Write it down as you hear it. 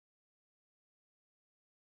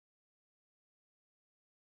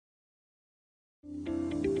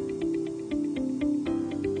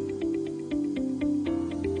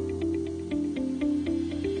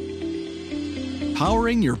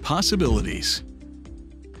Powering your possibilities.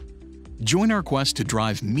 Join our quest to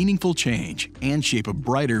drive meaningful change and shape a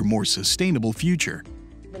brighter, more sustainable future.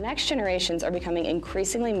 The next generations are becoming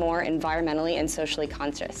increasingly more environmentally and socially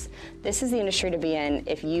conscious. This is the industry to be in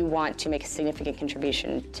if you want to make a significant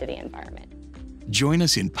contribution to the environment. Join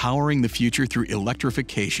us in powering the future through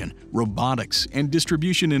electrification, robotics, and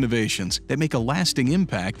distribution innovations that make a lasting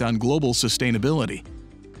impact on global sustainability.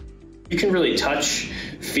 You can really touch,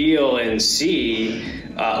 feel, and see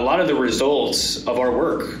a lot of the results of our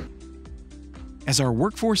work. As our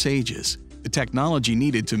workforce ages, the technology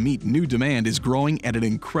needed to meet new demand is growing at an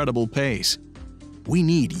incredible pace. We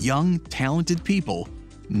need young, talented people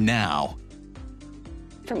now.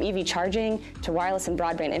 From EV charging to wireless and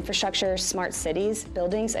broadband infrastructure, smart cities,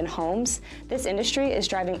 buildings, and homes, this industry is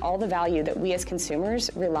driving all the value that we as consumers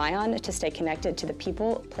rely on to stay connected to the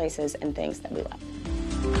people, places, and things that we love.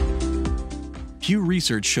 Pew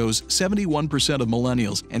Research shows 71% of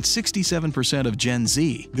millennials and 67% of Gen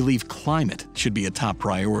Z believe climate should be a top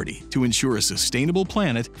priority to ensure a sustainable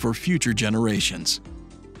planet for future generations.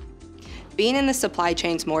 Being in the supply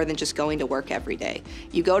chain is more than just going to work every day.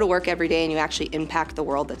 You go to work every day and you actually impact the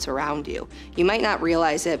world that's around you. You might not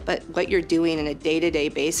realize it, but what you're doing on a day-to-day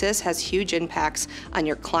basis has huge impacts on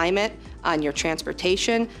your climate, on your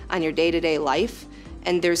transportation, on your day-to-day life,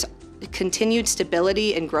 and there's continued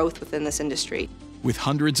stability and growth within this industry. With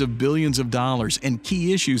hundreds of billions of dollars and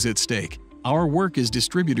key issues at stake, our work as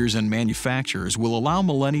distributors and manufacturers will allow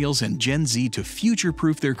millennials and Gen Z to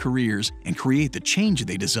future-proof their careers and create the change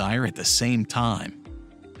they desire at the same time.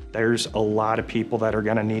 There's a lot of people that are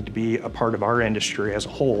going to need to be a part of our industry as a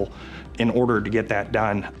whole in order to get that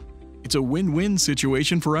done. It's a win-win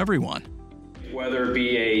situation for everyone. Whether it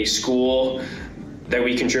be a school that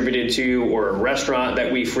we contributed to, or a restaurant that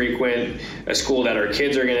we frequent, a school that our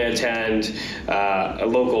kids are going to attend, a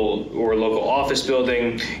local office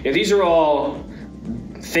building. These are all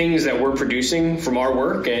things that we're producing from our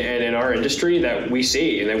work and in our industry that we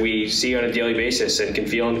see and that we see on a daily basis and can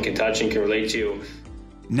feel and can touch and can relate to.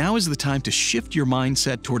 Now is the time to shift your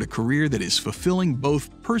mindset toward a career that is fulfilling both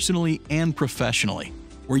personally and professionally,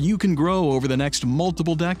 where you can grow over the next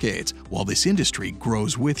multiple decades while this industry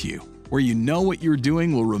grows with you, where you know what you're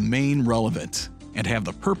doing will remain relevant and have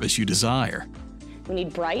the purpose you desire. We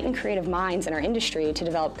need bright and creative minds in our industry to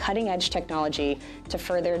develop cutting-edge technology to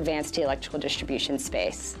further advance the electrical distribution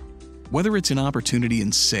space. Whether it's an opportunity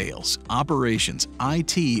in sales, operations,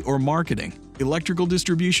 IT, or marketing, electrical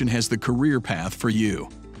distribution has the career path for you.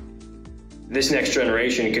 This next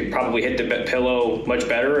generation could probably hit the pillow much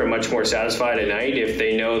better and much more satisfied at night if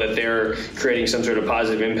they know that they're creating some sort of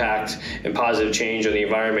positive impact and positive change on the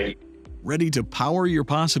environment. Ready to power your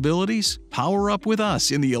possibilities? Power up with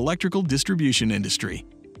us in the electrical distribution industry.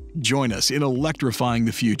 Join us in electrifying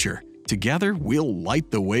the future. Together, we'll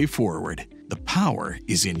light the way forward. The power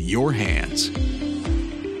is in your hands.